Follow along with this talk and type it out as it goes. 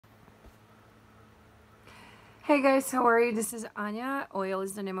Hey guys, how are you? This is Anya. Oil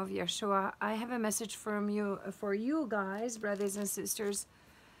is the name of Yeshua. I have a message from you for you guys, brothers and sisters,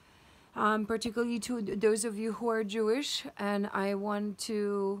 particularly to those of you who are Jewish. And I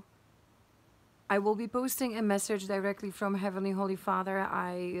will be posting a message directly from Heavenly Holy Father.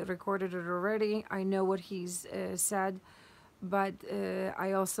 I recorded it already. I know what he's said, but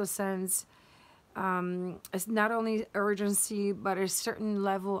I also sense it's not only urgency, but a certain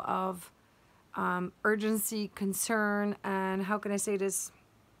level of urgency, concern, and how can I say this?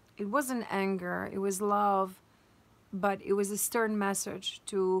 It wasn't anger, it was love, but it was a stern message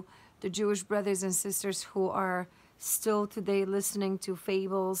to the Jewish brothers and sisters who are still today listening to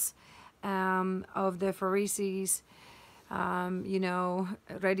fables of the Pharisees,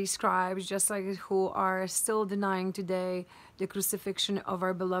 ready scribes, just like who are still denying today the crucifixion of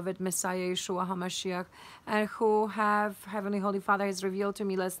our beloved Messiah, Yeshua HaMashiach, and who have, Heavenly Holy Father has revealed to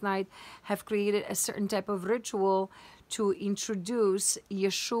me last night, have created a certain type of ritual to introduce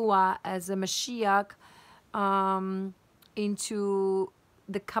Yeshua as a Mashiach into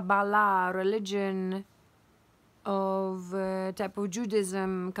the Kabbalah religion of type of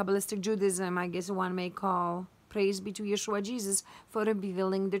Judaism, Kabbalistic Judaism, I guess one may call. Praise be to Yeshua Jesus for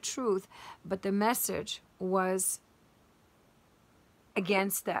revealing the truth. But the message was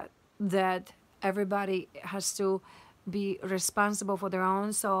against that everybody has to be responsible for their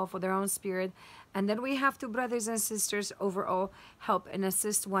own soul, for their own spirit. And then we have to, brothers and sisters, overall help and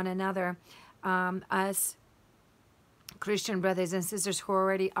assist one another as Christian brothers and sisters who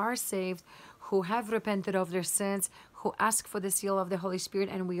already are saved, who have repented of their sins, who ask for the seal of the Holy Spirit.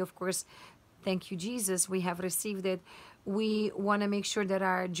 And we, of course, thank you, Jesus, we have received it. We want to make sure that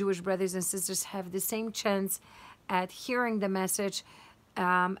our Jewish brothers and sisters have the same chance at hearing the message,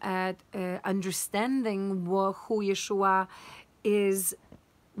 at understanding who Yeshua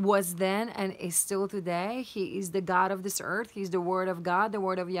was then and is still today. He is the God of this earth. He's the Word of God, the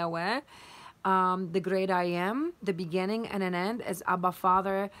Word of Yahweh. The great I am, the beginning and an end, as Abba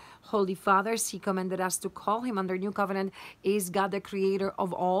Father, Holy Fathers, he commanded us to call him under new covenant, is God the creator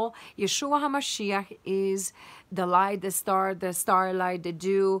of all. Yeshua HaMashiach is the light, the starlight, the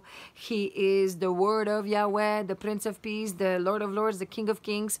dew. He is the Word of Yahweh, the Prince of Peace, the Lord of Lords, the King of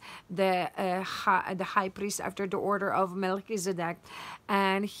Kings, the High Priest after the order of Melchizedek.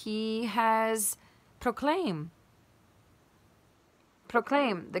 And he has proclaimed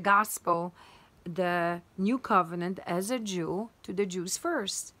the gospel, the new covenant as a Jew to the Jews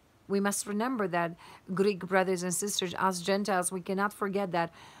first. We must remember that, Greek brothers and sisters, us Gentiles, we cannot forget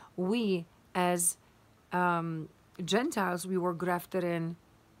that we as Gentiles, we were grafted in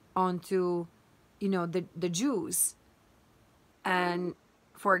onto, the Jews. And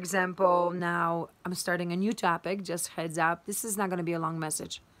for example, now I'm starting a new topic, just heads up. This is not going to be a long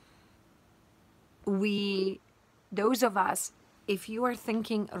message. Those of us, if you are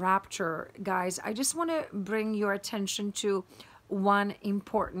thinking rapture, guys, I just want to bring your attention to one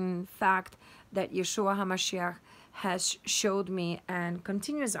important fact that Yeshua HaMashiach has showed me and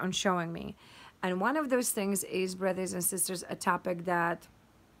continues on showing me. And one of those things is, brothers and sisters, a topic that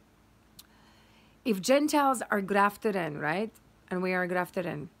if Gentiles are grafted in, right? And we are grafted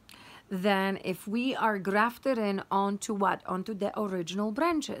in. Then if we are grafted in onto what? Onto the original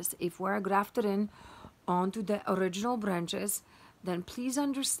branches. If we're grafted in onto the original branches, then please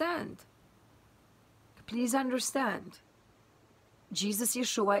understand, Jesus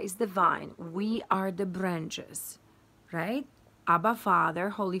Yeshua is the vine, we are the branches, right? Abba Father,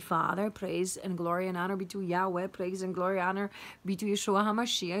 Holy Father, praise and glory and honor be to Yahweh, praise and glory and honor be to Yeshua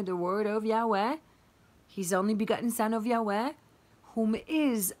HaMashiach, the Word of Yahweh, His only begotten Son of Yahweh, whom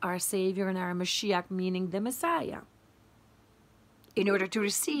is our Savior and our Mashiach, meaning the Messiah. In order to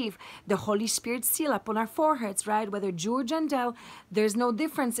receive the Holy Spirit seal upon our foreheads, right? Whether Jew or Gentile, there's no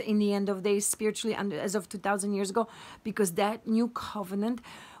difference in the end of days spiritually as of 2,000 years ago, because that new covenant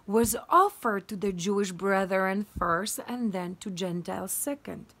was offered to the Jewish brethren first and then to Gentiles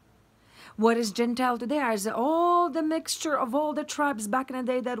second. What is Gentile today? Is all the mixture of all the tribes back in the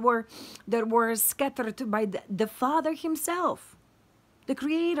day that were scattered by the Father himself. The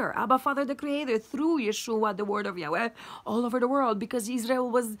Creator, Abba Father, the Creator, through Yeshua, the Word of Yahweh, all over the world, because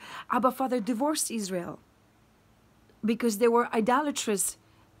Abba Father divorced Israel. Because they were idolatrous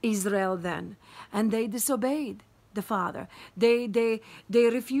Israel then, and they disobeyed the Father. They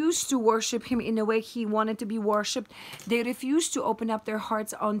refused to worship Him in the way He wanted to be worshipped. They refused to open up their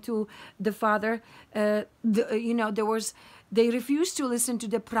hearts onto the Father. They refused to listen to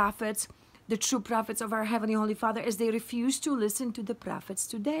the prophets, the true prophets of our Heavenly Holy Father, as they refuse to listen to the prophets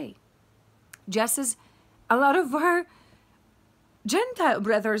today. Just as a lot of our Gentile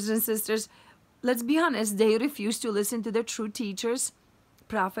brothers and sisters let's be honest, they refuse to listen to the true teachers,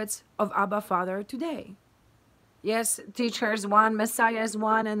 prophets of Abba Father today. Yes, teacher is one, Messiah is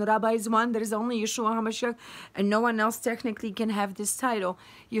one, and Rabbi is one. There is only Yeshua HaMashiach, and no one else technically can have this title.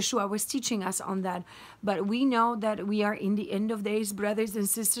 Yeshua was teaching us on that. But we know that we are in the end of days, brothers and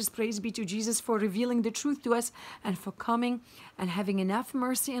sisters. Praise be to Jesus for revealing the truth to us and for coming and having enough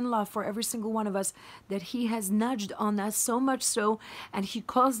mercy and love for every single one of us that He has nudged on us so much so, and He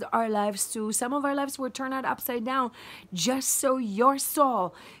caused our lives to, some of our lives were turned out upside down, just so your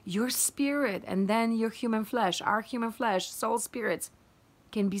soul, your spirit, and then your human flesh, our human flesh, soul, spirits,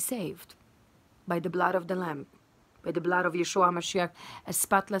 can be saved by the blood of the Lamb, by the blood of Yeshua HaMashiach, a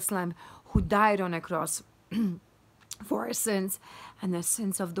spotless Lamb who died on a cross for our sins and the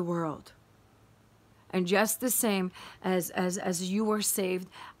sins of the world. And just the same as you were saved,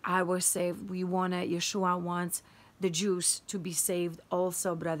 I was saved. Yeshua wants the Jews to be saved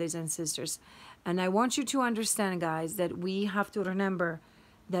also, brothers and sisters. And I want you to understand, guys, that we have to remember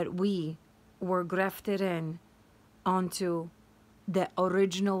that we were grafted in onto the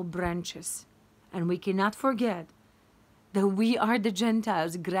original branches. And we cannot forget that we are the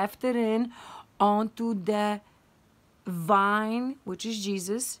Gentiles grafted in onto the vine, which is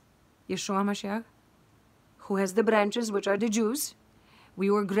Jesus, Yeshua HaMashiach, who has the branches, which are the Jews. We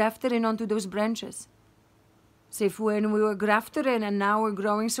were grafted in onto those branches. So if when we were grafted in and now we're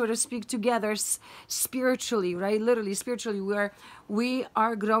growing, so to speak, together spiritually, right? Literally, spiritually, we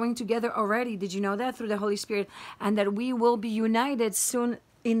are growing together already. Did you know that? Through the Holy Spirit. And that we will be united soon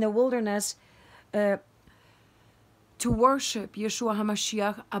in the wilderness to worship Yeshua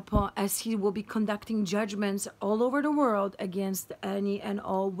HaMashiach as He will be conducting judgments all over the world against any and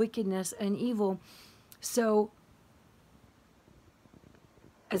all wickedness and evil. So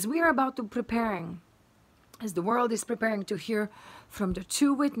as we are about to preparing, as the world is preparing to hear from the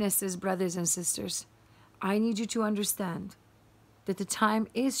two witnesses, brothers and sisters, I need you to understand that the time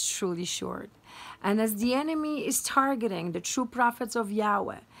is truly short. And as the enemy is targeting the true prophets of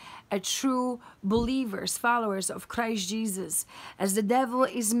Yahweh, true believers, followers of Christ Jesus, as the devil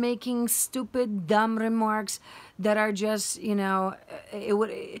is making stupid, dumb remarks that are just,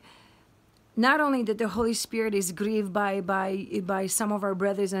 not only that the Holy Spirit is grieved by some of our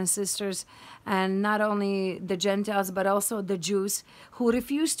brothers and sisters, and not only the Gentiles, but also the Jews who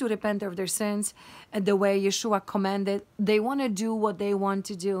refuse to repent of their sins the way Yeshua commanded. They want to do what they want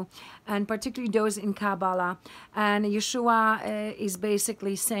to do, and particularly those in Kabbalah. And Yeshua is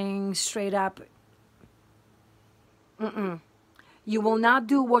basically saying straight up, you will not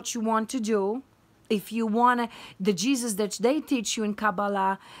do what you want to do. If you want the Jesus that they teach you in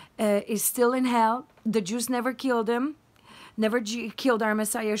Kabbalah is still in hell. The Jews never killed him, never killed our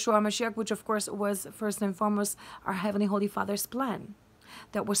Messiah, Yeshua HaMashiach, which of course was first and foremost our Heavenly Holy Father's plan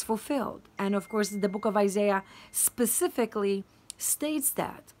that was fulfilled. And of course the book of Isaiah specifically states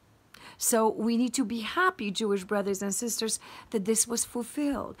that. So we need to be happy, Jewish brothers and sisters, that this was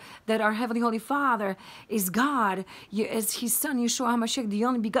fulfilled, that our Heavenly Holy Father is God, as His Son, Yeshua HaMashiach, the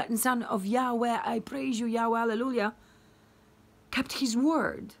only begotten Son of Yahweh. I praise you, Yahweh, hallelujah, kept His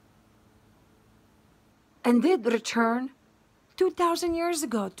word and did return 2,000 years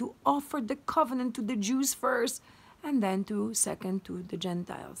ago to offer the covenant to the Jews first and then second to the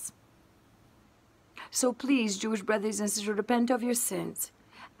Gentiles. So please, Jewish brothers and sisters, repent of your sins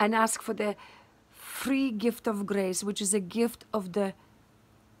and ask for the free gift of grace, which is a gift of the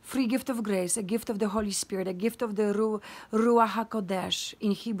free gift of grace, a gift of the Holy Spirit, a gift of the Ruach HaKodesh,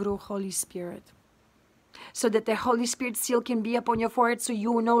 in Hebrew, Holy Spirit. So that the Holy Spirit seal can be upon your forehead, so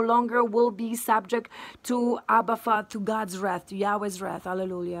you no longer will be subject to Abba Father, to God's wrath, to Yahweh's wrath.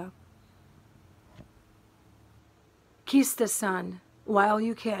 Hallelujah. Kiss the Son while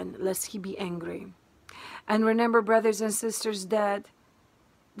you can, lest He be angry. And remember, brothers and sisters, that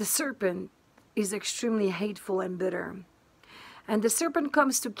the serpent is extremely hateful and bitter. And the serpent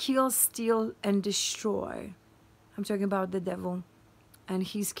comes to kill, steal, and destroy. I'm talking about the devil and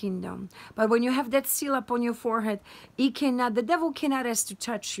his kingdom. But when you have that seal upon your forehead, the devil cannot ask to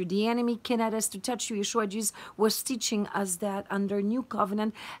touch you. The enemy cannot ask to touch you. Yeshua Jesus was teaching us that under New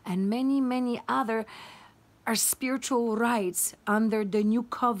Covenant, and many, many other are spiritual rights under the New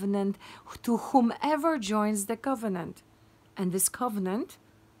Covenant to whomever joins the covenant. And this covenant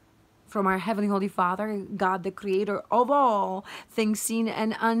from our Heavenly Holy Father, God, the Creator of all things seen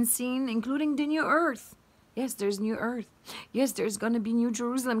and unseen, including the new earth. Yes, there's new earth. Yes, there's going to be New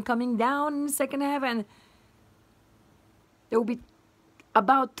Jerusalem coming down in the second heaven. There will be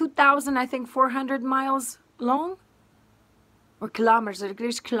about 2,400 miles long, or kilometers, at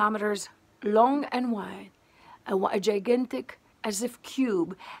least kilometers long and wide. A gigantic, as if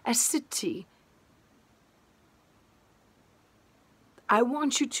cube, a city I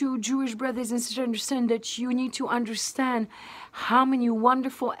want you to, Jewish brothers and sisters, understand that you need to understand how many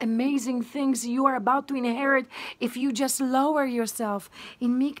wonderful, amazing things you are about to inherit if you just lower yourself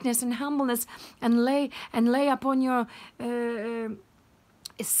in meekness and humbleness and lay upon your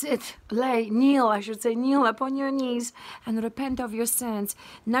kneel upon your knees and repent of your sins,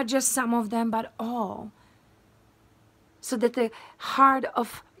 not just some of them, but all. So that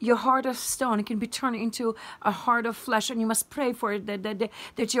your heart of stone can be turned into a heart of flesh, and you must pray for it,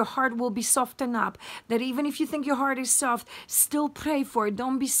 that your heart will be softened up, that even if you think your heart is soft, still pray for it.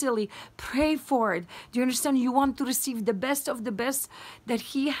 Don't be silly. Pray for it. Do you understand? You want to receive the best of the best that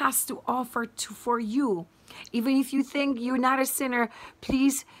He has to offer for you. Even if you think you're not a sinner,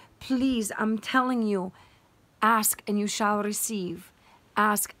 please, I'm telling you, ask and you shall receive.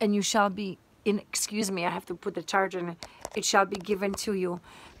 Ask and you shall be excuse me, I have to put the charger in it. It shall be given to you.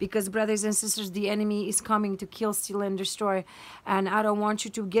 Because, brothers and sisters, the enemy is coming to kill, steal, and destroy. And I don't want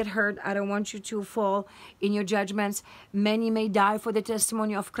you to get hurt. I don't want you to fall in your judgments. Many may die for the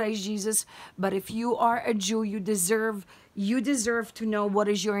testimony of Christ Jesus. But if you are a Jew, you deserve to know what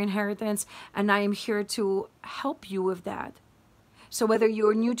is your inheritance. And I am here to help you with that. So whether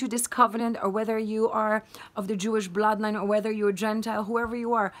you're new to this covenant, or whether you are of the Jewish bloodline, or whether you're Gentile, whoever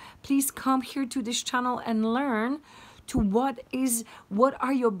you are, please come here to this channel and learn to what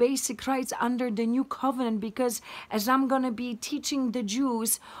are your basic rights under the new covenant. Because as I'm going to be teaching the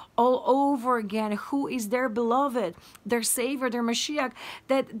Jews all over again who is their beloved, their Savior, their Mashiach,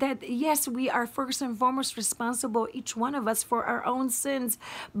 that yes, we are first and foremost responsible, each one of us, for our own sins.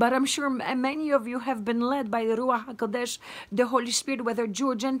 But I'm sure many of you have been led by the Ruach HaKodesh, the Holy Spirit, whether Jew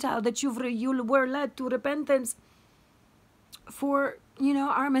or Gentile, that you were led to repentance for,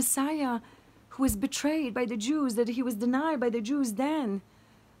 our Messiah, who was betrayed by the Jews, that He was denied by the Jews then,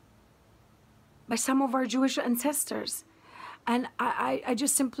 by some of our Jewish ancestors. And I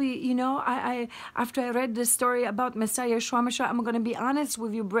just simply, after I read the story about Messiah, Yeshua Mashiach, I'm going to be honest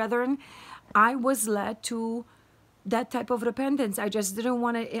with you, brethren, I was led to that type of repentance. I just didn't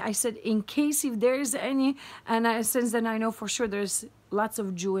want to, I said, in case if there is any, and since then I know for sure there's lots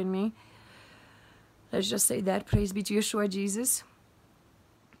of Jew in me. Let's just say that, praise be to Yeshua Jesus.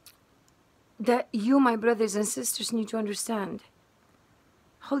 That you, my brothers and sisters, need to understand.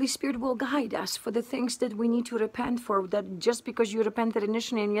 Holy Spirit will guide us for the things that we need to repent for. That just because you repented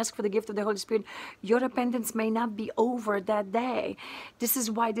initially and you ask for the gift of the Holy Spirit, your repentance may not be over that day. This is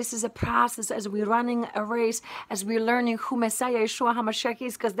why this is a process as we're running a race, as we're learning who Messiah Yeshua HaMashiach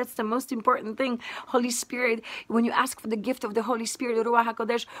is, because that's the most important thing. Holy Spirit, when you ask for the gift of the Holy Spirit, Ruach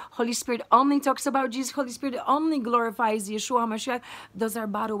HaKodesh, Holy Spirit only talks about Jesus. Holy Spirit only glorifies Yeshua HaMashiach. Those are,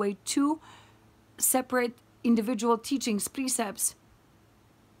 by the way, two separate individual teachings, precepts.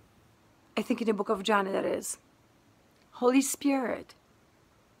 I think in the book of John that is. Holy Spirit's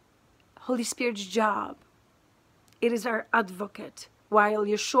job, it is our advocate, while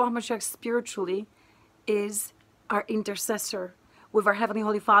Yeshua HaMashiach spiritually is our intercessor with our Heavenly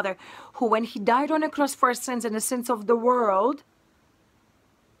Holy Father, who when He died on the cross for our sins and the sins of the world,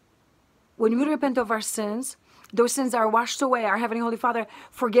 when we repent of our sins, those sins are washed away. Our Heavenly Holy Father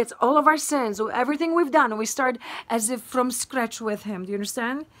forgets all of our sins, everything we've done. We start as if from scratch with Him. Do you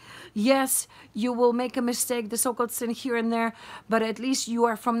understand? Yes, you will make a mistake, the so-called sin here and there, but at least you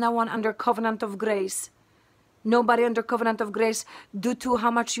are from now on under covenant of grace. Nobody under covenant of grace, due to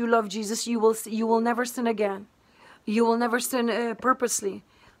how much you love Jesus, you will never sin again. You will never sin purposely.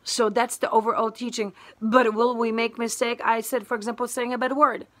 So that's the overall teaching. But will we make mistake? I said, for example, saying a bad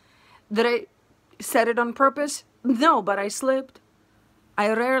word. Did I said it on purpose? No, but I slipped.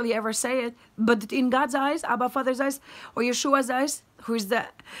 I rarely ever say it. But in God's eyes, Abba Father's eyes, or Yeshua's eyes, who is the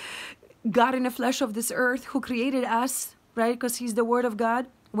God in the flesh of this earth, who created us, right? Because He's the Word of God.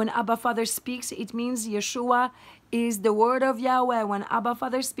 When Abba Father speaks, it means Yeshua is the word of Yahweh. When Abba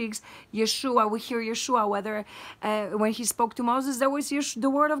Father speaks, Yeshua, we hear Yeshua. Whether when He spoke to Moses, there was the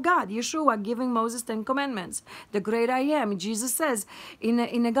word of God, Yeshua, giving Moses 10 commandments. The great I am. Jesus says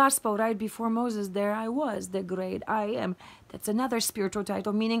in the gospel, right before Moses, there I was, the great I am. That's another spiritual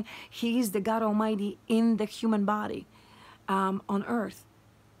title, meaning He is the God Almighty in the human body on earth.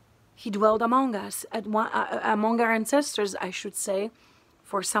 He dwelled among us, among our ancestors, I should say.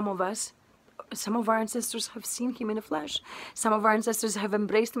 For some of us, some of our ancestors have seen Him in the flesh. Some of our ancestors have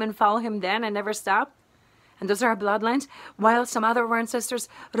embraced Him and followed Him then and never stopped. And those are our bloodlines. While some other of our ancestors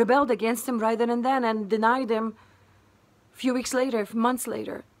rebelled against Him right then and then and denied Him a few weeks later, months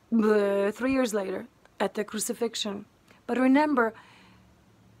later, 3 years later at the crucifixion. But remember,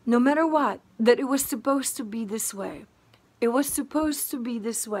 no matter what, that it was supposed to be this way. It was supposed to be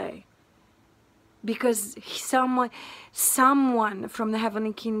this way. because someone from the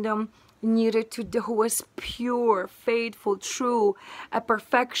heavenly kingdom needed to, who was pure, faithful, true, a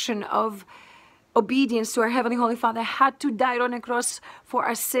perfection of obedience to our Heavenly Holy Father, had to die on a cross for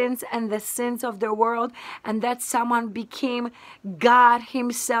our sins and the sins of the world, and that someone became God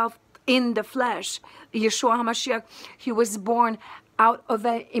Himself in the flesh. Yeshua HaMashiach, He was born out of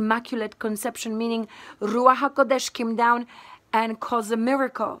an immaculate conception, meaning Ruach HaKodesh came down and caused a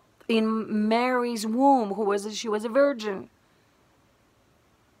miracle in Mary's womb, she was a virgin.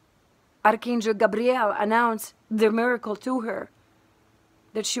 Archangel Gabriel announced the miracle to her,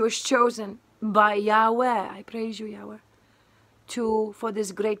 that she was chosen by Yahweh, I praise you, Yahweh, for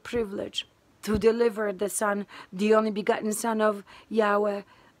this great privilege, to deliver the Son, the only begotten Son of Yahweh,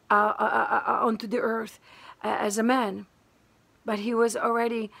 onto the earth as a man. But he was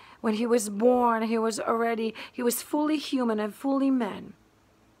already, when he was born, he was fully human and fully man.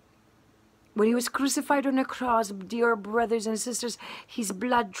 When he was crucified on the cross, dear brothers and sisters, his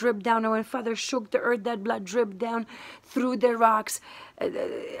blood dripped down. And when Father shook the earth, that blood dripped down through the rocks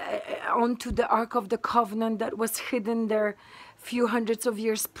onto the Ark of the Covenant that was hidden there few hundreds of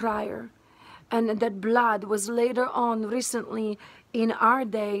years prior. And that blood was later on, recently, in our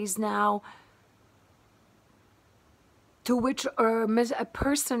days now, to which a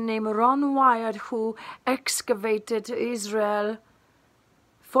person named Ron Wyatt, who excavated Israel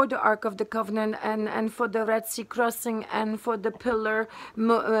for the Ark of the Covenant and for the Red Sea crossing and for the pillar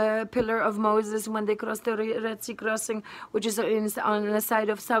of Moses when they crossed the Red Sea crossing, which is on the side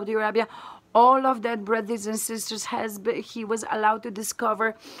of Saudi Arabia. All of that, brothers and sisters, he was allowed to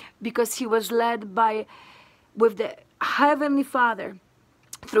discover because he was led with the Heavenly Father.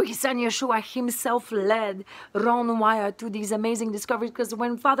 Through His Son Yeshua Himself led Ron Wyatt to these amazing discoveries, because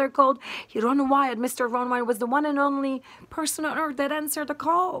when Father called, Mr. Ron Wyatt was the one and only person on earth that answered the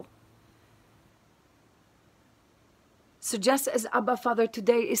call. So just as Abba Father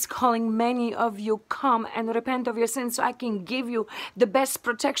today is calling many of you, come and repent of your sins so I can give you the best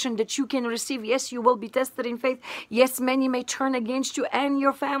protection that you can receive. Yes, you will be tested in faith. Yes, many may turn against you and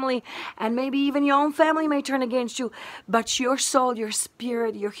your family, and maybe even your own family may turn against you. But your soul, your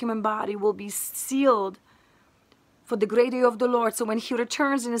spirit, your human body will be sealed for the great day of the Lord. So when He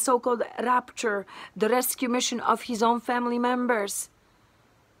returns in the so-called rapture, the rescue mission of His own family members,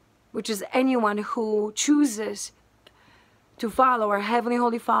 which is anyone who chooses to follow our Heavenly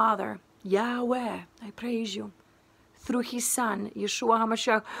Holy Father, Yahweh, I praise you, through His Son, Yeshua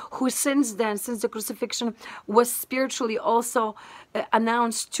HaMashiach, who since the crucifixion, was spiritually also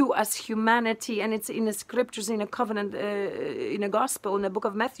announced to us, humanity, and it's in the scriptures, in a covenant, in a gospel, in the book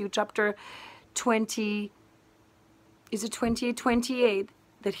of Matthew, chapter 20, is it 28, 28,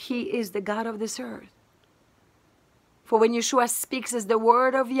 that He is the God of this earth. For when Yeshua speaks as the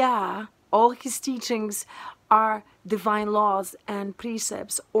word of Yah, all His teachings are divine laws and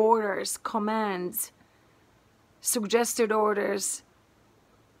precepts, orders, commands, suggested orders.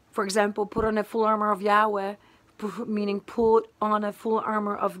 For example, put on a full armor of Yahweh, meaning put on a full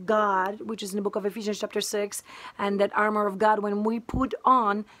armor of God, which is in the book of Ephesians chapter 6. And that armor of God, when we put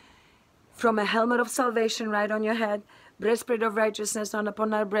on from a helmet of salvation right on your head, breastplate of righteousness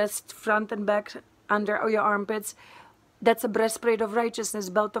upon our breast, front and back, under your armpits, that's a breastplate of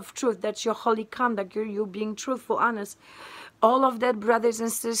righteousness, belt of truth. That's your holy conduct. You being truthful, honest. All of that, brothers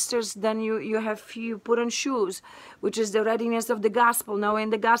and sisters. Then you put on shoes, which is the readiness of the gospel. Now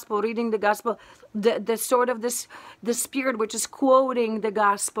in the gospel, reading the gospel, the sword of the Spirit, which is quoting the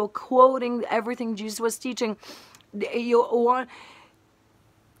gospel, quoting everything Jesus was teaching.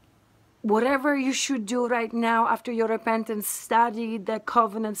 Whatever you should do right now after your repentance, study the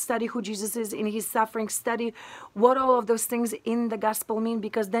covenant, study who Jesus is in His suffering, study what all of those things in the gospel mean,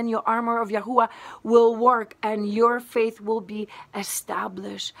 because then your armor of Yahuwah will work and your faith will be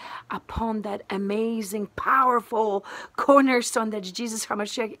established upon that amazing, powerful cornerstone that Jesus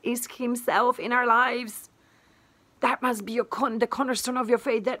HaMashiach is Himself in our lives. That must be the cornerstone of your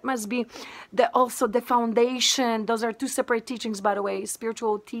faith. That must be also the foundation. Those are two separate teachings, by the way,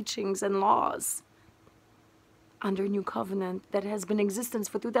 spiritual teachings and laws under New Covenant that has been in existence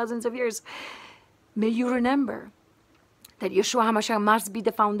for 2,000 of years. May you remember that Yeshua HaMashiach must be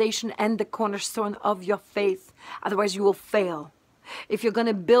the foundation and the cornerstone of your faith. Otherwise, you will fail. If you're going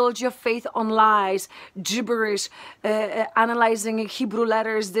to build your faith on lies, gibberish, analyzing Hebrew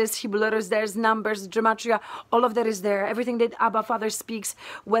letters, this, Hebrew letters, there's numbers, gematria, all of that is there. Everything that Abba Father speaks,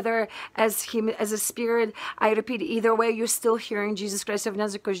 whether as Him, as a spirit, I repeat, either way, you're still hearing Jesus Christ of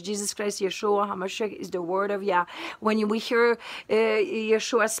Nazareth, because Jesus Christ, Yeshua HaMashiach, is the word of Yah. When we hear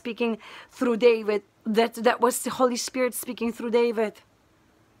Yeshua speaking through David, that was the Holy Spirit speaking through David.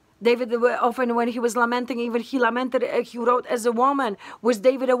 David, often when he was lamenting, even he lamented, he wrote as a woman. Was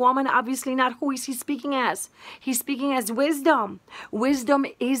David a woman? Obviously not. Who is he speaking as? He's speaking as wisdom. Wisdom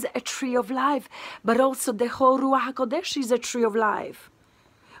is a tree of life, but also the whole Ruach HaKodesh is a tree of life,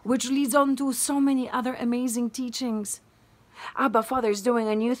 which leads on to so many other amazing teachings. Abba Father is doing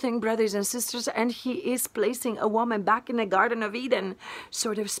a new thing, brothers and sisters, and he is placing a woman back in the Garden of Eden,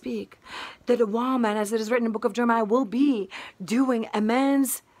 so to speak. That a woman, as it is written in the book of Jeremiah, will be doing a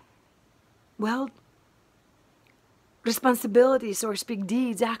man's, well, responsibilities, so to speak,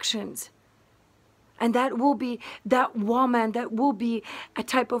 deeds, actions. And that will be, that woman, that will be a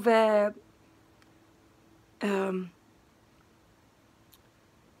type of a,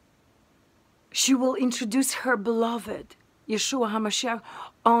 she will introduce her beloved, Yeshua HaMashiach,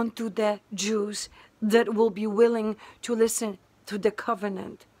 onto the Jews that will be willing to listen to the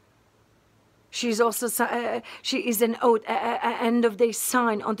covenant. She's also, she is an oath, an end-of-day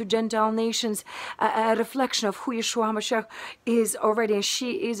sign unto Gentile nations, a reflection of who Yeshua HaMashiach is already. And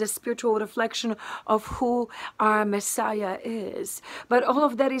she is a spiritual reflection of who our Messiah is. But all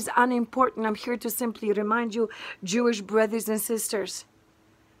of that is unimportant. I'm here to simply remind you, Jewish brothers and sisters,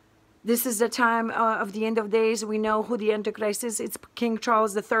 this is the time of the end of days. We know who the Antichrist is. It's King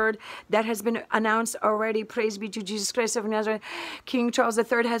Charles III. That has been announced already. Praise be to Jesus Christ of Nazareth. King Charles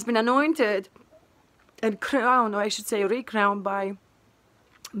III has been anointed and crowned, or I should say recrowned by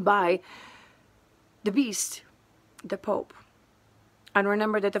the beast, the Pope. And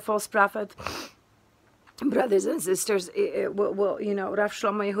remember that the false prophet, brothers and sisters, will, you know, Rav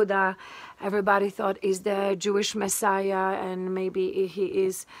Shlomo Yehuda, everybody thought is the Jewish Messiah, and maybe he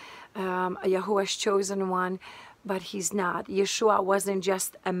is Yahuwah's chosen one, but he's not. Yeshua wasn't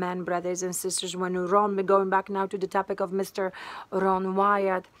just a man, brothers and sisters. When Ron, going back now to the topic of Mr. Ron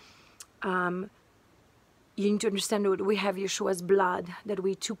Wyatt, you need to understand that we have Yeshua's blood that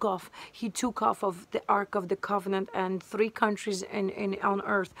we took off. He took off of the Ark of the Covenant, and 3 countries on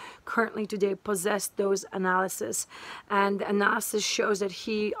earth currently today possess those analysis. And analysis shows that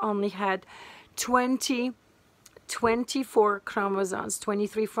he only had 24 chromosomes,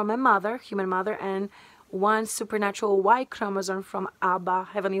 23 from a mother, human mother, and 1 supernatural Y chromosome from Abba,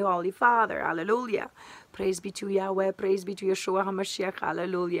 Heavenly Holy Father. Hallelujah. Praise be to Yahweh. Praise be to Yeshua HaMashiach.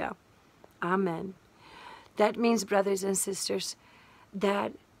 Hallelujah. Amen. That means, brothers and sisters,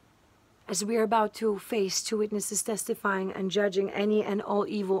 that as we are about to face 2 witnesses testifying and judging any and all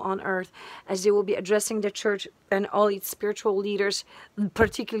evil on earth, as they will be addressing the church and all its spiritual leaders,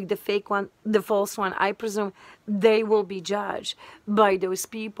 particularly the fake one, the false one, I presume they will be judged by those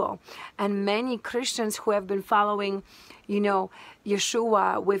people. And many Christians who have been following, you know,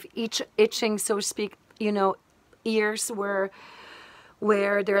 Yeshua with each itching, so to speak, you know, ears where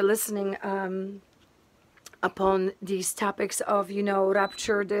they're listening upon these topics of, you know,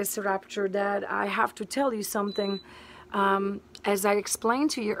 rapture this, rapture that. I have to tell you something. As I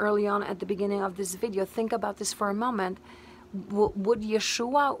explained to you early on at the beginning of this video, think about this for a moment. Would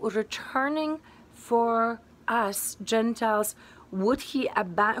Yeshua returning for us Gentiles, would he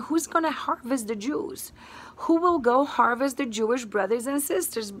abandon? Who's going to harvest the Jews? Who will go harvest the Jewish brothers and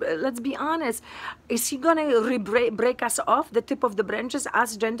sisters? Let's be honest. Is he going to break us off the tip of the branches,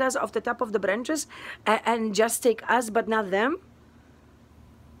 us Gentiles off the top of the branches, and just take us but not them?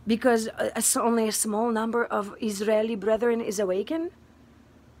 Because only a small number of Israeli brethren is awakened?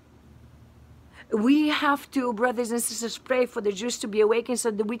 We have to, brothers and sisters, pray for the Jews to be awakened so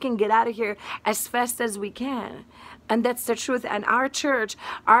that we can get out of here as fast as we can. And that's the truth. And our church,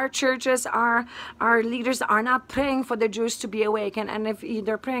 our churches, our leaders are not praying for the Jews to be awakened. And if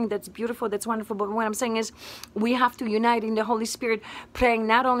they're praying, that's beautiful, that's wonderful. But what I'm saying is we have to unite in the Holy Spirit, praying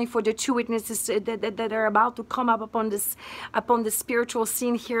not only for the 2 witnesses that are about to come up upon the spiritual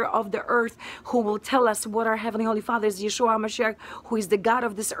scene here of the earth, who will tell us what our Heavenly Holy Father is, Yeshua HaMashiach, who is the God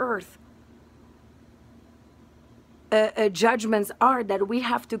of this earth. Judgments are that we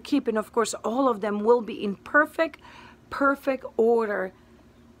have to keep, and of course all of them will be in perfect order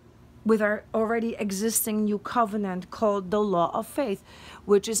with our already existing new covenant called the law of faith,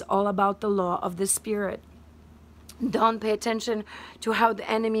 which is all about the law of the Spirit. Don't pay attention to how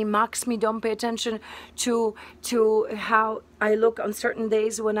the enemy mocks me. Don't pay attention to how I look on certain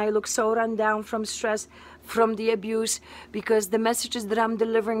days when I look so run down from stress, from the abuse, because the messages that I'm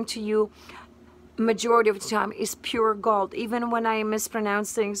delivering to you majority of the time is pure gold. Even when I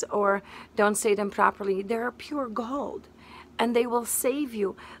mispronounce things or don't say them properly, they're pure gold, and they will save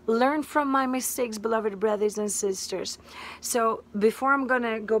you. Learn from my mistakes, beloved brothers and sisters. So before I'm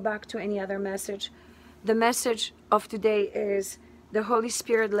gonna go back to any other message, the message of today is the Holy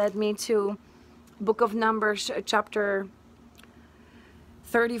Spirit led me to Book of Numbers, chapter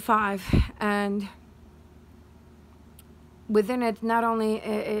 35, and within it, not only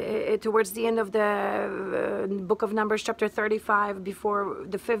towards the end of the book of Numbers, chapter 35, before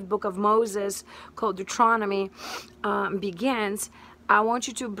the 5th book of Moses, called Deuteronomy, begins, I want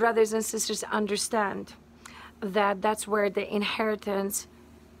you to, brothers and sisters, understand that that's where the inheritance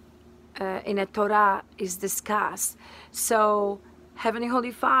in a Torah is discussed. So Heavenly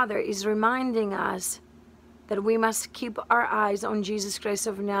Holy Father is reminding us that we must keep our eyes on Jesus Christ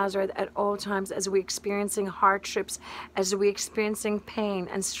of Nazareth at all times as we're experiencing hardships, as we're experiencing pain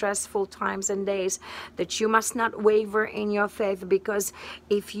and stressful times and days, that you must not waver in your faith, because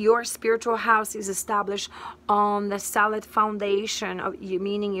if your spiritual house is established on the solid foundation of you,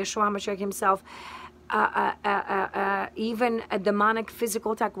 meaning Yeshua Mashiach Himself, even a demonic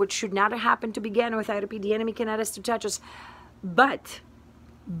physical attack, which should not happen to begin with, I repeat, the enemy cannot us to touch us, but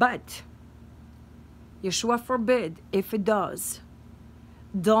Yeshua forbid if it does.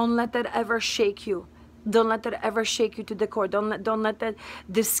 Don't let that ever shake you. Don't let that ever shake you to the core. Don't let that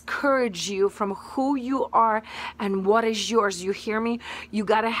discourage you from who you are and what is yours. You hear me? You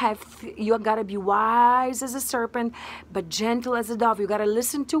gotta be wise as a serpent, but gentle as a dove. You gotta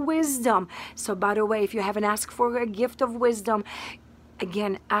listen to wisdom. So by the way, if you haven't asked for a gift of wisdom,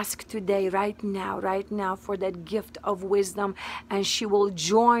 again, ask today, right now, for that gift of wisdom, and she will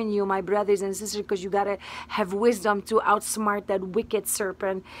join you, my brothers and sisters, because you gotta have wisdom to outsmart that wicked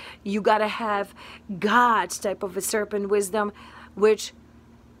serpent. You gotta have God's type of a serpent wisdom, which,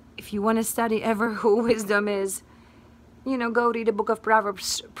 if you want to study ever who wisdom is, you know, go read the book of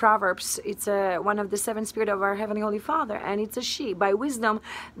Proverbs. It's one of the 7 spirits of our Heavenly Holy Father, and it's a she. By wisdom,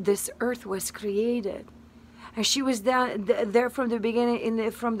 this earth was created. And she was there from the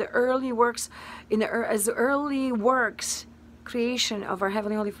beginning, from the early works, as early works creation of our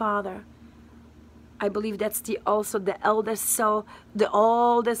Heavenly Holy Father. I believe that's also the eldest soul, the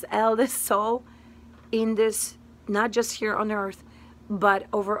oldest soul in this, not just here on earth, but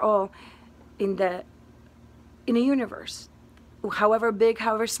overall in the universe. However big,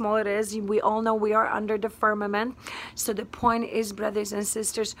 however small it is, we all know we are under the firmament. So the point is, brothers and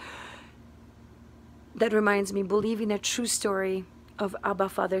sisters, that reminds me, believe in a true story of Abba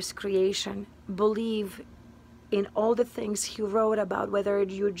Father's creation. Believe in all the things He wrote about, whether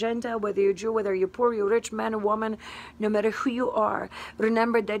you're Gentile, whether you're Jew, whether you're poor, you're rich, man, woman, no matter who you are.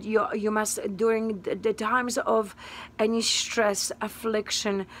 Remember that you must, during the times of any stress,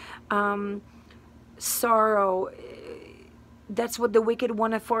 affliction, sorrow, that's what the wicked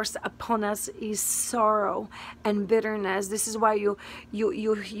want to force upon us, is sorrow and bitterness. This is why you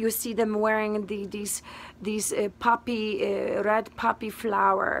see them wearing these poppy red poppy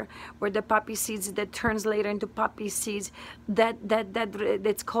flower, where the poppy seeds that turns later into poppy seeds.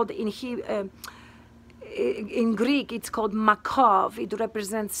 That's called in Greek, it's called makov. It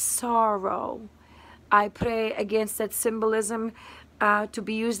represents sorrow. I pray against that symbolism to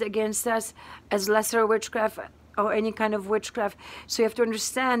be used against us as lesser witchcraft or any kind of witchcraft. So you have to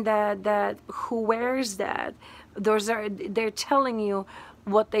understand that who wears that, they're telling you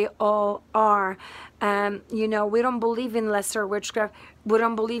what they all are. You know, we don't believe in lesser witchcraft. We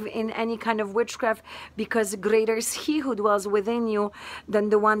don't believe in any kind of witchcraft, because greater is He who dwells within you than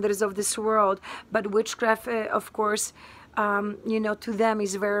the wonders of this world. But witchcraft, of course, you know, to them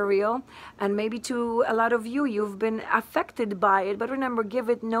is very real, and maybe to a lot of you've been affected by it. But remember, give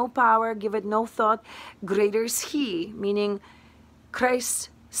it no power, give it no thought. Greater is He, meaning Christ's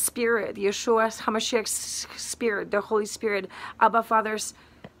Spirit, Yeshua HaMashiach's Spirit, the Holy Spirit, Abba Father's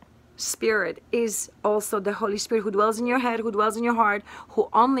Spirit is also the Holy Spirit who dwells in your head, who dwells in your heart, who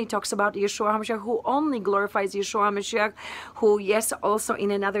only talks about Yeshua HaMashiach, who only glorifies Yeshua HaMashiach, who, yes, also in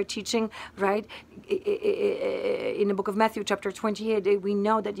another teaching, right, in the book of Matthew, chapter 28, we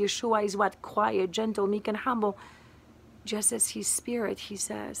know that Yeshua is what? Quiet, gentle, meek, and humble, just as His Spirit, He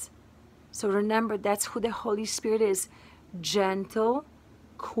says. So remember, that's who the Holy Spirit is: gentle,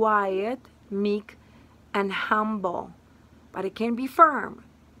 quiet, meek, and humble. But it can be firm.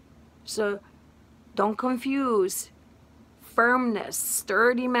 So don't confuse firmness,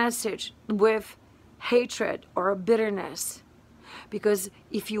 sturdy message with hatred or bitterness, because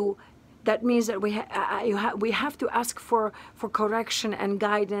that means that we have to ask for correction and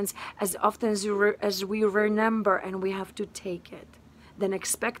guidance as often as we remember, and we have to take it. Then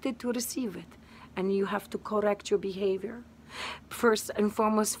expect it to receive it, and you have to correct your behavior. First and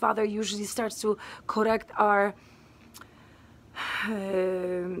foremost, Father usually starts to correct our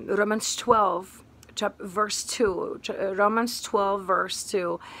Romans 12 verse 2. Romans 12 verse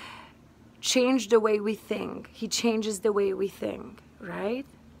 2. Change the way we think. He changes the way we think, right?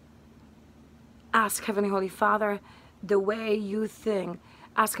 Ask Heavenly Holy Father, the way you think,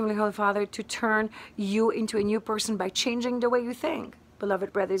 Ask Heavenly Holy Father to turn you into a new person by changing the way you think.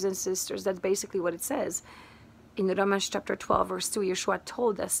 Beloved brothers and sisters, that's basically what it says. In Romans chapter 12, verse 2, Yeshua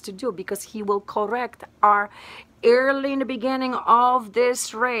told us to do, because he will correct our early in the beginning of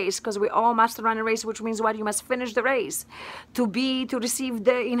this race, because we all must run a race, which means what? You must finish the race. To receive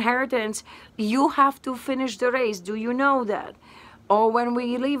the inheritance, you have to finish the race. Do you know that? Or when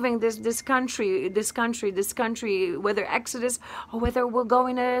we're leaving this country, whether Exodus or whether we'll go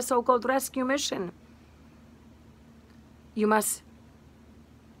in a so-called rescue mission, you must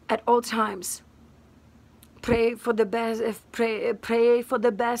at all times pray for the best, pray for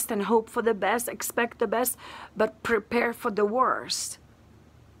the best and hope for the best, expect the best, but prepare for the worst.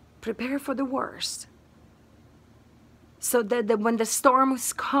 Prepare for the worst. So that when the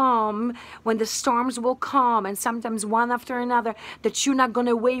storms come, when the storms will come, and sometimes one after another, that you're not going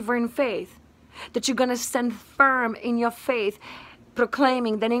to waver in faith, that you're going to stand firm in your faith,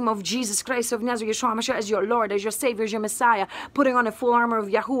 proclaiming the name of Jesus Christ of Nazareth, Yeshua HaMashiach, as your Lord, as your Savior, as your Messiah, putting on a full armor of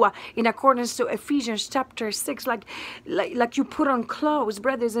Yahuwah in accordance to Ephesians chapter 6, like you put on clothes,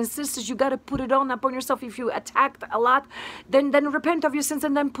 brothers and sisters. You got to put it on upon yourself. If you attacked a lot, then repent of your sins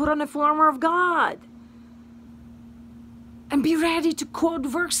and then put on a full armor of God. And be ready to quote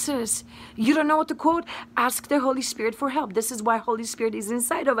verses. You don't know what to quote? Ask the Holy Spirit for help. This is why Holy Spirit is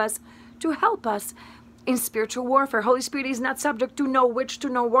inside of us, to help us in spiritual warfare. Holy Spirit is not subject to no witch, to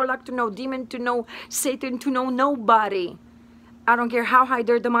no warlock, to no demon, to no Satan, to no nobody. I don't care how high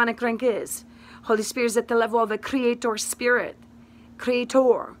their demonic rank is. Holy Spirit is at the level of a creator spirit.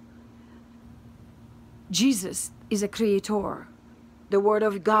 Creator. Jesus is a creator. The Word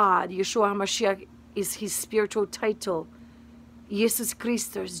of God, Yeshua HaMashiach, is his spiritual title. Jesus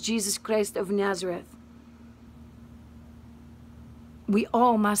Christus, Jesus Christ of Nazareth. We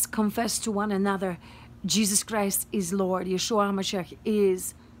all must confess to one another, Jesus Christ is Lord. Yeshua HaMashiach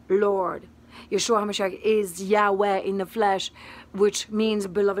is Lord. Yeshua HaMashiach is Yahweh in the flesh, which means,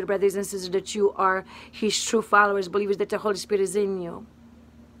 beloved brothers and sisters, that you are his true followers, believers, that the Holy Spirit is in you.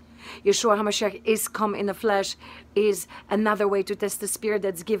 Yeshua HaMashiach is come in the flesh is another way to test the spirit,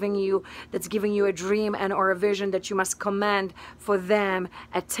 that's giving you a dream and or a vision that you must command for them,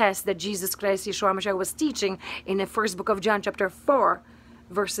 a test that Jesus Christ, Yeshua HaMashiach, was teaching in the first book of John chapter 4,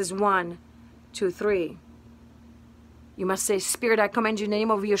 verses 1 to 3. You must say, Spirit, I command you in the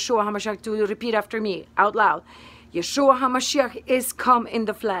name of Yeshua HaMashiach to repeat after me out loud. Yeshua HaMashiach is come in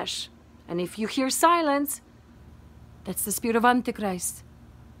the flesh. And if you hear silence, that's the spirit of Antichrist.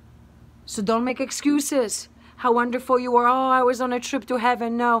 So don't make excuses. How wonderful you are. Oh, I was on a trip to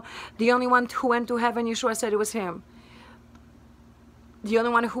heaven. No, the only one who went to heaven, Yeshua said it was him. The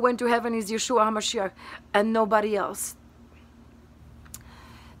only one who went to heaven is Yeshua HaMashiach and nobody else.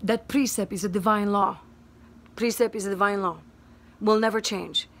 That precept is a divine law. Precept is a divine law. Will never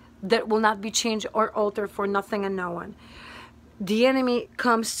change. That will not be changed or altered for nothing and no one. The enemy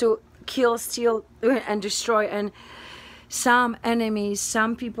comes to kill, steal, and destroy. And some enemies,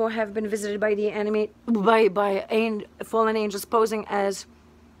 some people have been visited by the enemy, by fallen angels posing as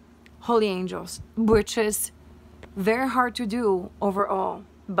holy angels, which is very hard to do overall.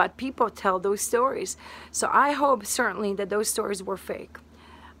 But people tell those stories. So I hope certainly that those stories were fake.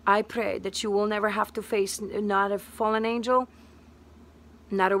 I pray that you will never have to face not a fallen angel,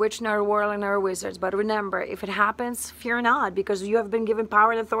 not a witch, not a warlock, not a wizard. But remember, if it happens, fear not, because you have been given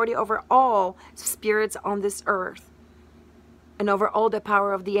power and authority over all spirits on this earth and over all the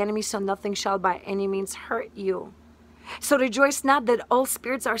power of the enemy, so nothing shall by any means hurt you. So rejoice not that all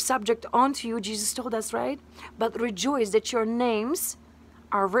spirits are subject unto you, Jesus told us, right? But rejoice that your names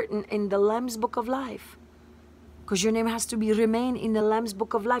are written in the Lamb's Book of Life. Because your name has to remain in the Lamb's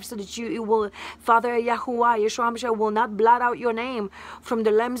Book of Life, so that you will, Father Yahuwah, Yeshua HaMashiach, will not blot out your name from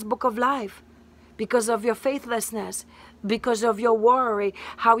the Lamb's Book of Life because of your faithlessness, because of your worry,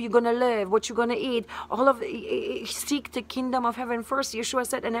 how you're going to live, what you're going to eat. All of seek the kingdom of heaven first, Yeshua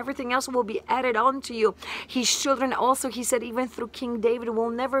said, and everything else will be added on to you. His children also, he said, even through King David, will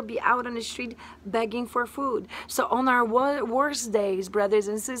never be out on the street begging for food. So on our worst days, brothers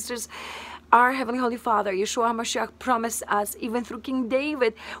and sisters, our Heavenly Holy Father, Yeshua HaMashiach, promised us, even through King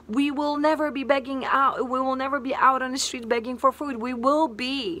David, we will never be begging out. We will never be out on the street begging for food. We will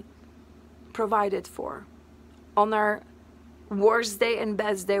be provided for. On our worst day and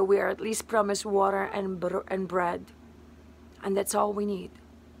best day, we are at least promised water and bread. And that's all we need.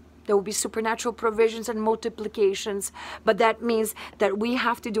 There will be supernatural provisions and multiplications, but that means that we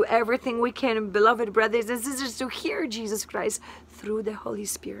have to do everything we can, beloved brothers and sisters, to hear Jesus Christ through the Holy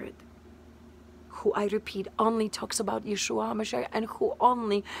Spirit, who, I repeat, only talks about Yeshua HaMashiach and who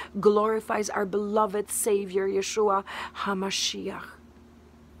only glorifies our beloved Savior, Yeshua HaMashiach.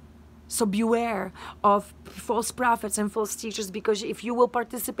 So beware of false prophets and false teachers, because if you will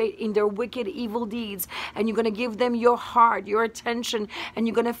participate in their wicked, evil deeds, and you're going to give them your heart, your attention, and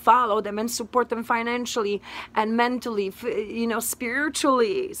you're going to follow them and support them financially and mentally, you know,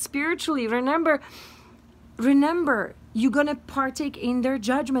 spiritually, remember, you're going to partake in their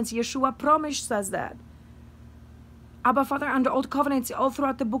judgments. Yeshua promised us that. Abba Father, under Old Covenants, all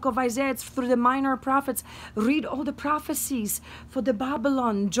throughout the book of Isaiah, it's through the minor prophets. Read all the prophecies for the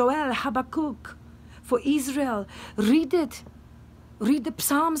Babylon, Joel, Habakkuk, for Israel. Read it. Read the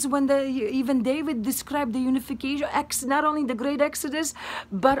Psalms when even David described the unification, not only the great Exodus,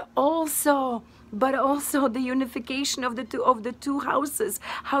 but also the unification of the two houses,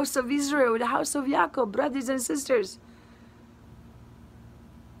 house of Israel, the house of Jacob, brothers and sisters.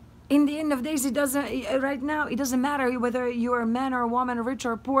 In the end of days, it doesn't matter whether you're a man or a woman, rich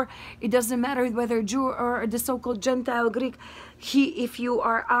or poor. It doesn't matter whether Jew or the so-called Gentile Greek. If you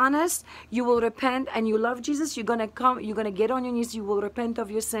are honest, you will repent and you love Jesus, you're gonna get on your knees, you will repent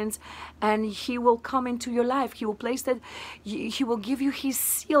of your sins, and He will come into your life. He will place that, He will give you His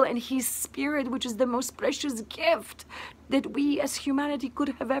seal and His Spirit, which is the most precious gift that we as humanity could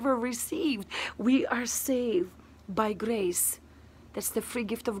have ever received. We are saved by grace. That's the free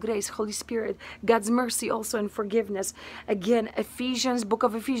gift of grace, Holy Spirit, God's mercy also, and forgiveness. Again, Ephesians, book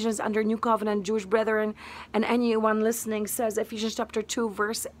of Ephesians under New Covenant, Jewish brethren, and anyone listening says, Ephesians chapter 2,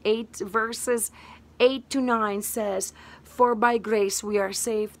 verses 8 to 9 says, for by grace we are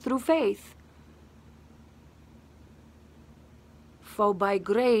saved through faith. For by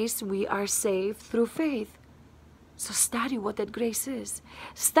grace we are saved through faith. So study what that grace is.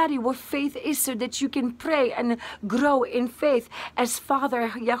 Study what faith is so that you can pray and grow in faith as Father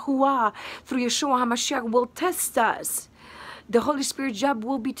Yahuwah through Yeshua HaMashiach will test us. The Holy Spirit's job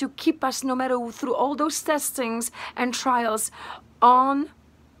will be to keep us no matter through all those testings and trials on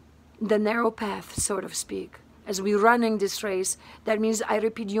the narrow path, so to speak. As we're running this race, that means, I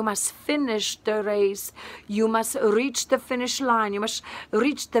repeat, you must finish the race. You must reach the finish line. You must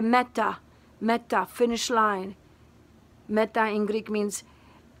reach the meta, finish line. Meta in Greek means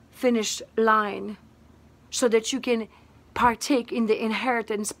finish line, so that you can partake in the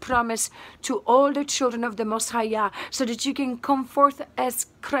inheritance promised to all the children of the Most High Yah, so that you can come forth as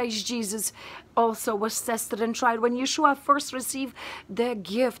Christ Jesus also was tested and tried. When Yeshua first received the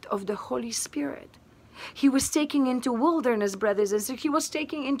gift of the Holy Spirit, He was taking into wilderness, brothers and sisters. He was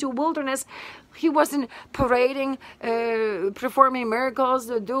taking into wilderness. He wasn't parading, performing miracles,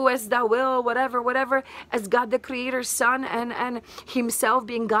 do as thou will, whatever, as God the Creator's Son and Himself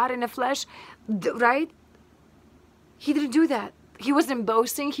being God in the flesh, right? He didn't do that. He wasn't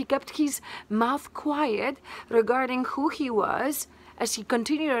boasting. He kept His mouth quiet regarding who He was, as He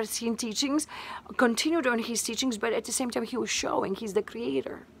continued on His teachings, but at the same time He was showing He's the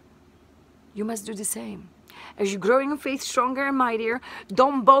Creator. You must do the same. As you're growing in faith stronger and mightier,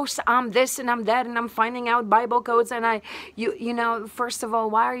 don't boast, I'm this and I'm that and I'm finding out Bible codes, and you know, first of all,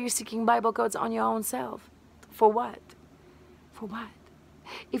 why are you seeking Bible codes on your own self? For what? For what?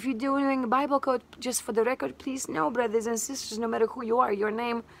 If you're doing a Bible code just for the record, please know, brothers and sisters, no matter who you are, your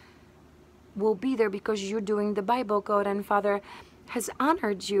name will be there because you're doing the Bible code, and Father has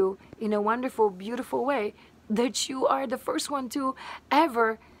honored you in a wonderful, beautiful way, that you are the first one to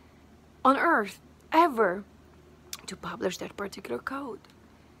ever on earth, ever, to publish that particular code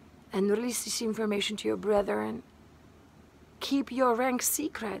and release this information to your brethren. Keep your rank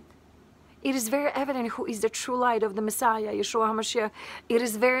secret. It is very evident who is the true light of the Messiah, Yeshua HaMashiach. It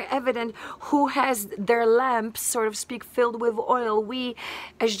is very evident who has their lamps, so to speak, filled with oil. We,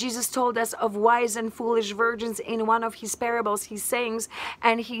 as Jesus told us, of wise and foolish virgins in one of His parables, His sayings,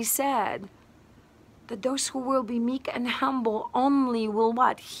 and He said that those who will be meek and humble only will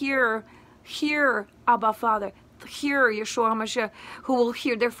what? Hear Abba Father, hear Yeshua HaMashiach, who will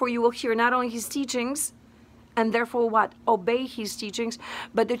hear. Therefore you will hear not only His teachings, and therefore what? Obey His teachings,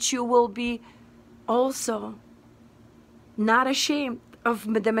 but that you will be also not ashamed of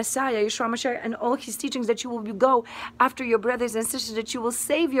the Messiah, Yeshua HaMashiach, and all His teachings, that you will go after your brothers and sisters, that you will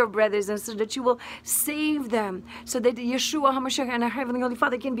save your brothers and sisters, that you will save them, so that Yeshua HaMashiach and our Heavenly Holy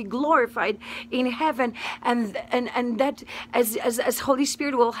Father can be glorified in heaven, and that as Holy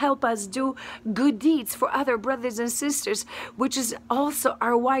Spirit will help us do good deeds for other brothers and sisters, which is also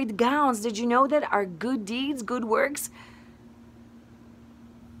our white gowns. Did you know that? Our good deeds, good works,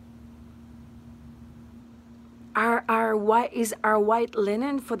 our white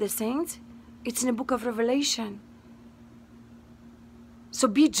linen for the saints. It's in the book of Revelation. So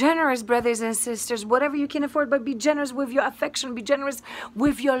be generous, brothers and sisters, whatever you can afford, but be generous with your affection, be generous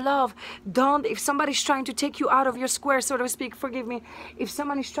with your love. Don't, if somebody's trying to take you out of your square, so to speak, forgive me, if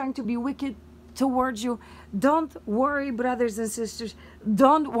someone is trying to be wicked towards you, don't worry, brothers and sisters.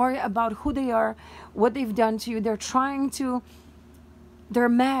 Don't worry about who they are, what they've done to you. They're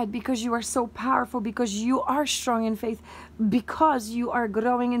mad because you are so powerful, because you are strong in faith, because you are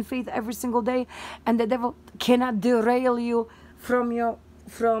growing in faith every single day, and the devil cannot derail you from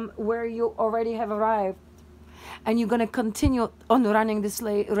where you already have arrived. And you're going to continue on running this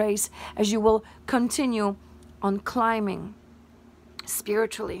race, as you will continue on climbing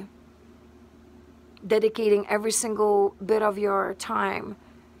spiritually, dedicating every single bit of your time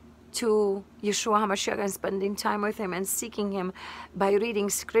to Yeshua HaMashiach and spending time with Him and seeking Him by reading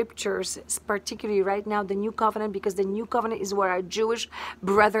scriptures, particularly right now the New Covenant, because the New Covenant is where our Jewish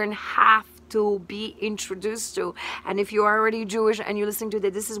brethren have to be introduced to. And if you are already Jewish and you're listening to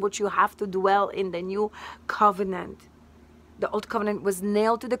that, this is what you have to dwell in, the New Covenant. The Old Covenant was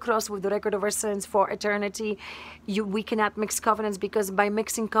nailed to the cross with the record of our sins for eternity. We cannot mix covenants, because by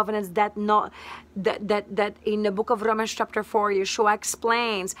mixing covenants, that in the book of Romans chapter 4, Yeshua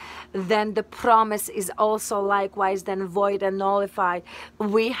explains, then the promise is also likewise then void and nullified.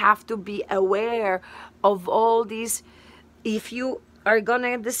 We have to be aware of all these. If you are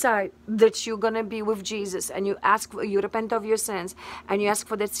gonna decide that you're gonna be with Jesus, and you repent of your sins, and you ask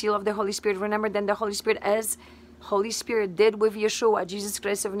for that seal of the Holy Spirit, remember, then the Holy Spirit, as Holy Spirit did with Yeshua, Jesus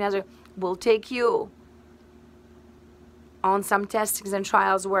Christ of Nazareth, will take you on some testings and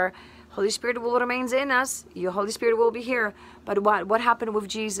trials where Holy Spirit will remain in us. Your Holy Spirit will be here. But what happened with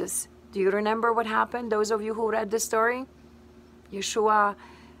Jesus? Do you remember what happened? Those of you who read the story, Yeshua,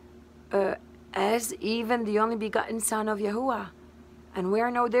 as even the only begotten Son of Yahuwah, and we are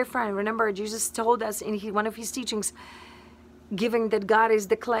no different. Remember, Jesus told us in one of His teachings, giving that God is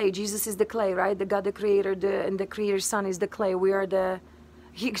the clay, Jesus is the clay, right? The God, the Creator, and the Creator's Son is the clay. We are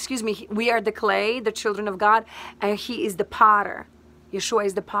we are the clay, the children of God, and He is the potter. Yeshua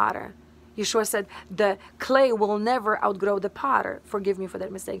is the potter. Yeshua said, the clay will never outgrow the potter. Forgive me for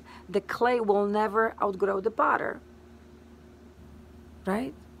that mistake. The clay will never outgrow the potter.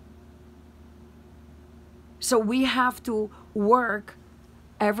 Right? So we have to work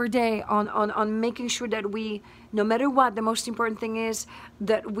every day on making sure that we, no matter what, the most important thing is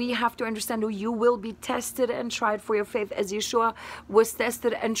that we have to understand that you will be tested and tried for your faith, as Yeshua was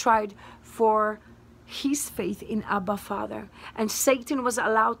tested and tried for His faith in Abba Father. And Satan was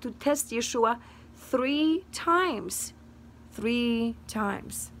allowed to test Yeshua 3 times. 3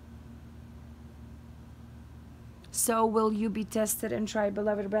 times. So will you be tested and tried,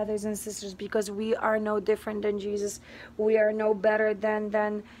 beloved brothers and sisters, because we are no different than Jesus. We are no better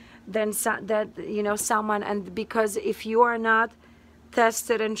than someone. And because if you are not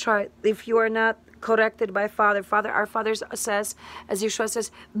tested and tried, if you are not corrected by our Father says, as Yeshua says,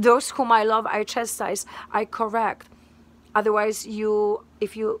 those whom I love, I chastise, I correct. Otherwise,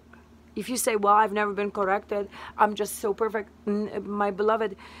 if you say, well, I've never been corrected, I'm just so perfect, my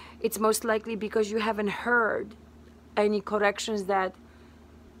beloved, it's most likely because you haven't heard any corrections that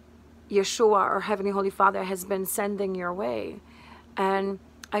Yeshua, our Heavenly Holy Father, has been sending your way. And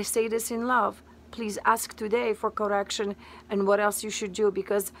I say this in love. Please ask today for correction and what else you should do,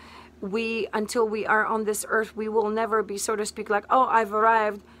 because until we are on this earth, we will never be, so to speak, like, oh, I've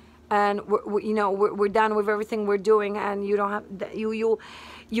arrived and we're done with everything we're doing, and you don't have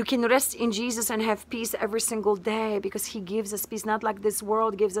you can rest in Jesus and have peace every single day, because He gives us peace, not like this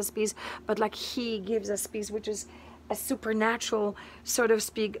world gives us peace, but like He gives us peace, which is a supernatural, so to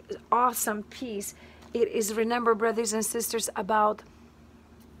speak, awesome peace. It is, remember, brothers and sisters, about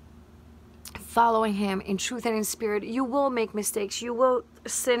following Him in truth and in spirit. You will make mistakes, you will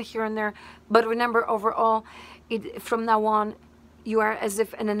sin here and there, but remember, overall, from now on, you are as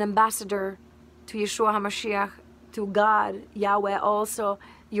if an ambassador to Yeshua HaMashiach, to God, Yahweh. Also,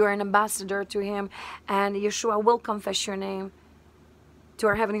 you are an ambassador to Him, and Yeshua will confess your name to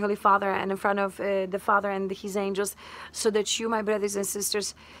our Heavenly Holy Father and in front of the Father and His angels, so that you, my brothers and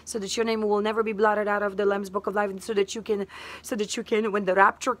sisters, so that your name will never be blotted out of the Lamb's Book of Life, and so that you can, when the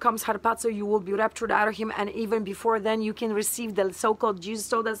rapture comes, harpazo, you will be raptured out of Him, and even before then, you can receive the so-called, Jesus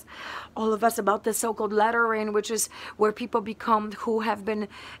told us, all of us, about the so-called latter rain, which is where people become, who have been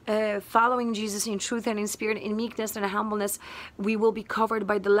following Jesus in truth and in spirit, in meekness and humbleness. We will be covered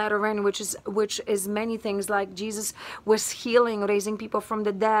by the latter rain, which is many things, like Jesus was healing, raising people from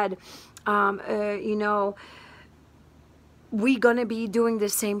the dead. We're gonna be doing the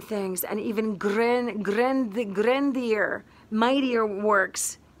same things, and even grandier, mightier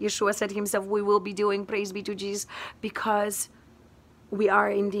works, Yeshua said Himself, we will be doing. Praise be to Jesus, because we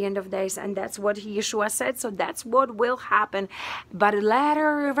are in the end of days, and that's what Yeshua said, so that's what will happen. But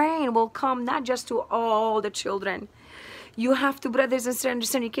latter rain will come not just to all the children. You have to, brothers and sisters,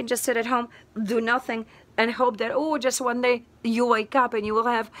 understand, you can't just sit at home, do nothing, and hope that, oh, just one day you wake up and you will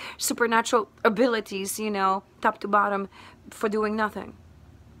have supernatural abilities, you know, top to bottom, for doing nothing.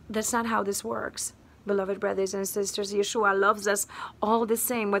 That's not how this works. Beloved brothers and sisters, Yeshua loves us all the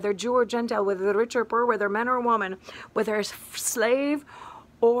same, whether Jew or Gentile, whether rich or poor, whether man or woman, whether slave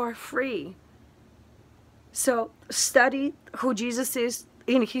or free. So study who Jesus is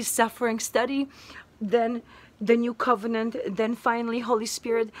in his suffering, study then the new covenant, then finally Holy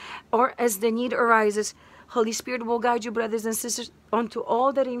Spirit, or as the need arises, Holy Spirit will guide you, brothers and sisters, onto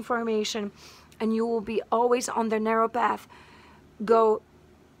all that information, and you will be always on the narrow path. Go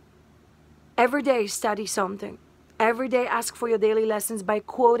every day, study something. Every day ask for your daily lessons by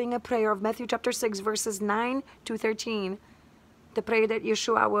quoting a prayer of Matthew chapter 6 verses 9 to 13. The prayer that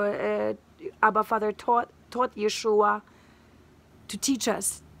Yeshua, Abba Father taught Yeshua to teach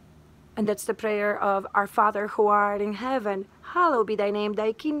us. And that's the prayer of our Father who art in heaven. Hallowed be thy name,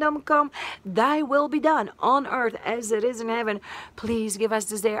 thy kingdom come, thy will be done on earth as it is in heaven. Please give us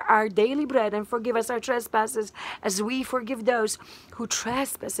this day our daily bread, and forgive us our trespasses as we forgive those who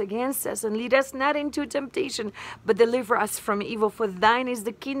trespass against us. And lead us not into temptation, but deliver us from evil. For thine is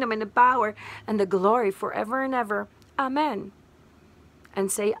the kingdom and the power and the glory forever and ever. Amen. And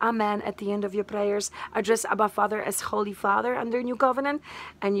say Amen at the end of your prayers. Address Abba Father as Holy Father under New Covenant.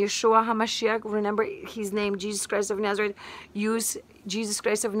 And Yeshua HaMashiach, remember his name, Jesus Christ of Nazareth. Use Jesus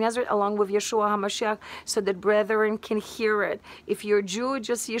Christ of Nazareth along with Yeshua HaMashiach so that brethren can hear it. If you're Jew,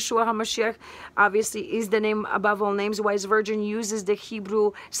 just Yeshua HaMashiach obviously is the name above all names. Wise Virgin uses the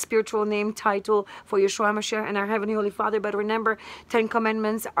Hebrew spiritual name title for Yeshua HaMashiach and our Heavenly Holy Father. But remember, 10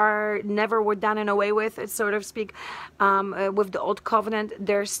 Commandments were done and away with, so to speak, with the Old Covenant.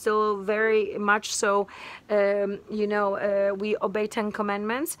 They're still very much so, we obey 10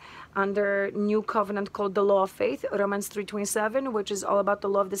 Commandments under New Covenant called the Law of Faith, Romans 3:27, which is all about the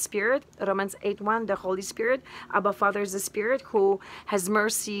law of the Spirit, Romans 8:1, the Holy Spirit. Abba Father is the Spirit who has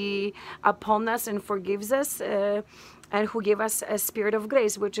mercy upon us and forgives us, and who gave us a spirit of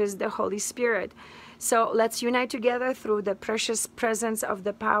grace, which is the Holy Spirit. So let's unite together through the precious presence of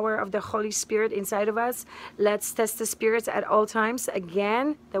the power of the Holy Spirit inside of us. Let's test the spirits at all times.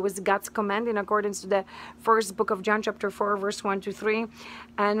 Again, that was God's command in accordance to the first book of John, chapter 4, verse 1 to 3.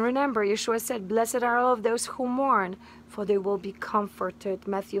 And remember, Yeshua said, blessed are all of those who mourn, for they will be comforted.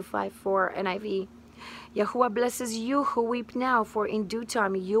 Matthew 5:4, NIV. Yahuwah blesses you who weep now, for in due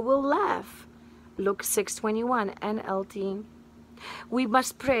time you will laugh. Luke 6:21, NLT. We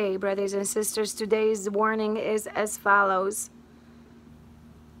must pray, brothers and sisters. Today's warning is as follows.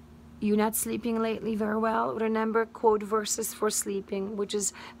 You're not sleeping lately very well? Remember, quote verses for sleeping, which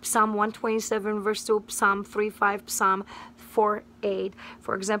is Psalm 127, verse 2, Psalm 3:5, Psalm 4:8.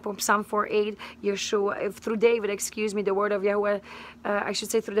 For example, Psalm 4:8, through David, the word of Yahweh,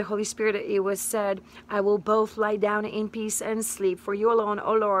 through the Holy Spirit, it was said, I will both lie down in peace and sleep. For you alone,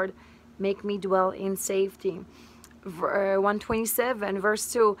 O Lord, make me dwell in safety. 127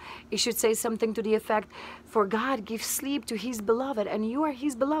 verse 2, it should say something to the effect, for God gives sleep to his beloved, and you are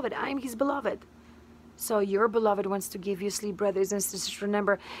his beloved. I am his beloved. So your beloved wants to give you sleep, brothers and sisters.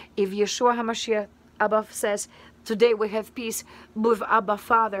 Remember, if Yeshua HaMashiach, Abba says, today we have peace with Abba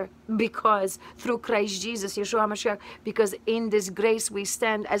Father, because through Christ Jesus, Yeshua HaMashiach, because in this grace we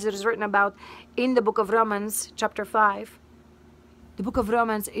stand, as it is written about in the book of Romans, chapter 5. The book of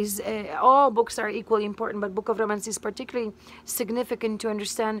Romans is, all books are equally important, but book of Romans is particularly significant to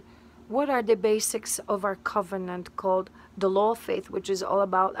understand what are the basics of our covenant called the law of faith, which is all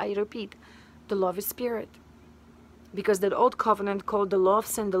about, I repeat, the law of the Spirit. Because that old covenant called the law of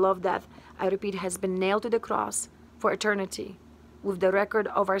sin, the law of death, I repeat, has been nailed to the cross for eternity with the record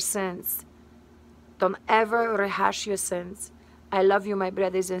of our sins. Don't ever rehash your sins. I love you, my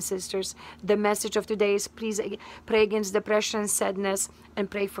brothers and sisters. The message of today is please pray against depression, sadness, and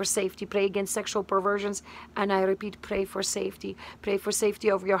pray for safety. Pray against sexual perversions, and I repeat, pray for safety. Pray for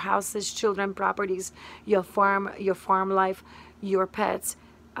safety of your houses, children, properties, your farm life, your pets,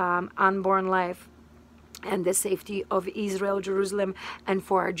 unborn life, and the safety of Israel, Jerusalem, and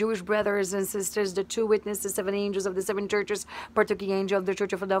for our Jewish brothers and sisters, the two witnesses, the 7 angels of the 7 churches, particularly angel of the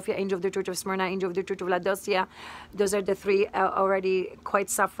Church of Philadelphia, angel of the Church of Smyrna, angel of the Church of Laodicea. Those are the 3 already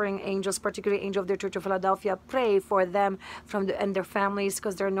quite suffering angels, particularly angel of the Church of Philadelphia. Pray for them and their families,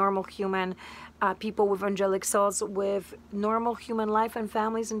 because they're normal human. people with angelic souls, with normal human life and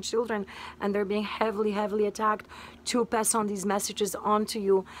families and children, and they're being heavily attacked to pass on these messages on to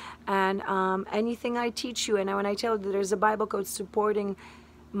you. And anything I teach you, and when I tell you that there's a Bible code supporting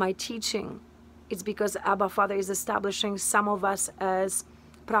my teaching, it's because Abba Father is establishing some of us as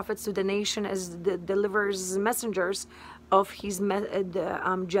prophets to the nation, as the deliverers, messengers of his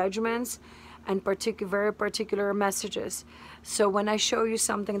judgments and very particular messages. So when I show you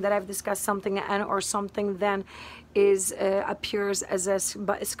something that I've discussed something and or something then is appears as a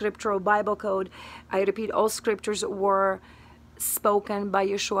scriptural Bible code, I repeat, all scriptures were spoken by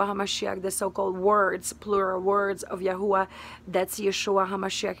Yeshua HaMashiach, the so-called words, plural words of Yahuwah. That's Yeshua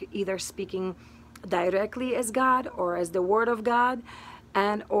HaMashiach either speaking directly as God or as the Word of God,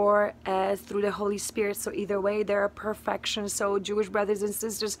 and or as through the Holy Spirit. So either way, they're a perfection. So Jewish brothers and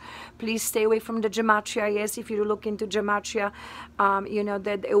sisters, please stay away from the gematria. Yes, if you look into gematria, you know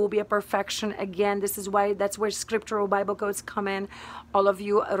that it will be a perfection. Again, this is why, that's where scriptural Bible codes come in. All of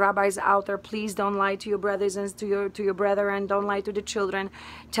you rabbis out there, please don't lie to your brothers and to your brethren. Don't lie to the children.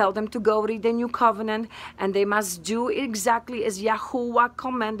 Tell them to go read the new covenant, and they must do exactly as Yahuwah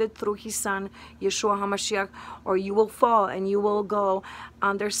commanded through his son Yeshua HaMashiach, or you will fall and you will go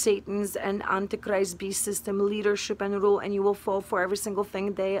under Satan's and Antichrist beast system leadership and rule, and you will fall for every single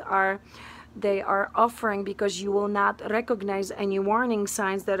thing they are offering, because you will not recognize any warning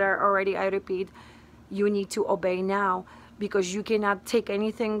signs that are already, I repeat, you need to obey now, because you cannot take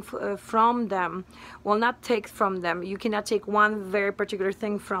anything from them. Well, not take from them, you cannot take one very particular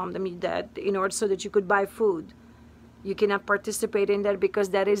thing from them, that in order so that you could buy food. You cannot participate in that, because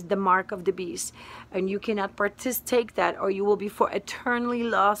that is the mark of the beast, and you cannot take that, or you will be for eternally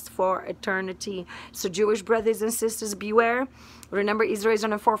lost for eternity. So Jewish brothers and sisters, beware. Remember, Israel is on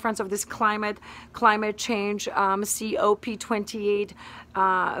the forefront of this climate change, COP28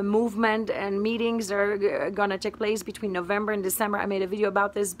 movement, and meetings are gonna take place between November and December. I made a video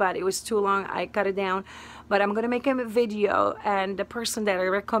about this, but it was too long, I cut it down. But I'm gonna make a video, and the person that I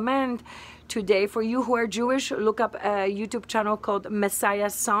recommend today for you who are Jewish, look up a YouTube channel called Messiah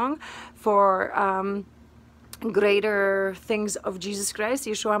Song for greater things of Jesus Christ.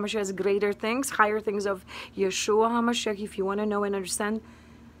 Yeshua HaMashiach has greater things, higher things of Yeshua HaMashiach. If you want to know and understand,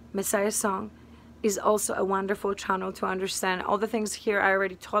 Messiah Song is also a wonderful channel to understand. All the things here I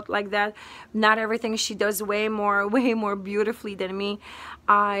already taught like that. Not everything, she does way more beautifully than me.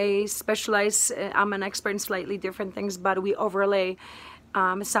 I specialize, I'm an expert in slightly different things, but we overlay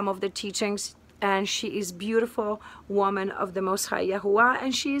some of the teachings. And she is beautiful woman of the Most High Yahuwah,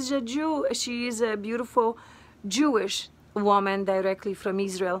 and she is a Jew. She is a beautiful Jewish woman directly from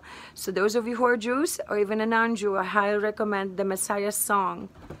Israel. So those of you who are Jews, or even a non-Jew, I highly recommend the Messiah Song.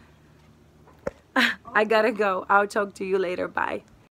 I gotta go. I'll talk to you later. Bye.